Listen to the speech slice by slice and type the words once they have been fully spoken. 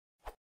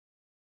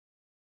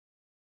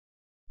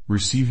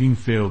Receiving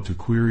failed to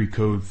query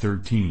code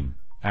 13.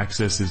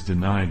 Access is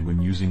denied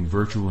when using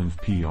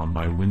virtualenv on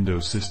my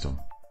Windows system.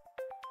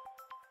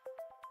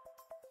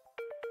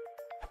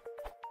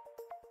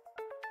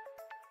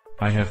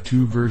 I have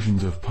two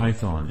versions of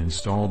Python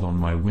installed on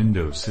my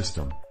Windows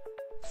system.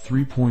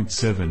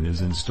 3.7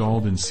 is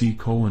installed in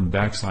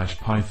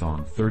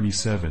C:\Python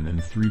 37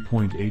 and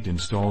 3.8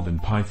 installed in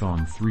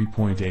Python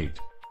 3.8.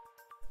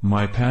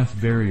 My path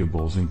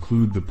variables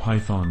include the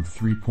Python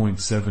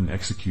 3.7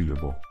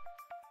 executable.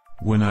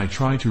 When I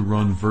try to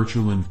run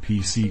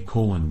virtualenv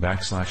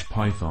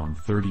C:\Python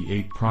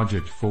 38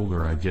 project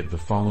folder, I get the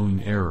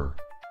following error.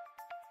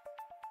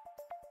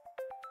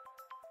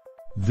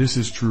 This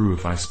is true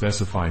if I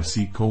specify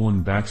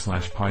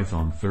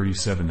C:\Python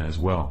 37 as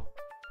well.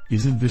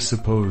 Isn't this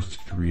supposed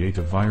to create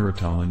a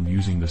virtualenv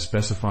using the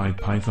specified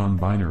Python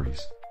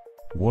binaries?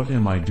 What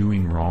am I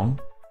doing wrong?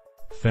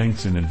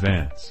 Thanks in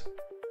advance.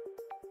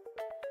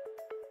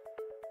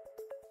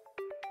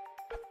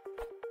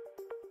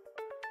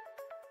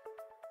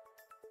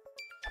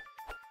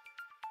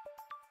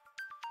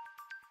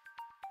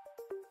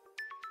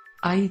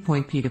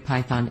 IE.P to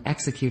Python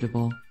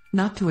executable,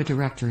 not to a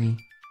directory.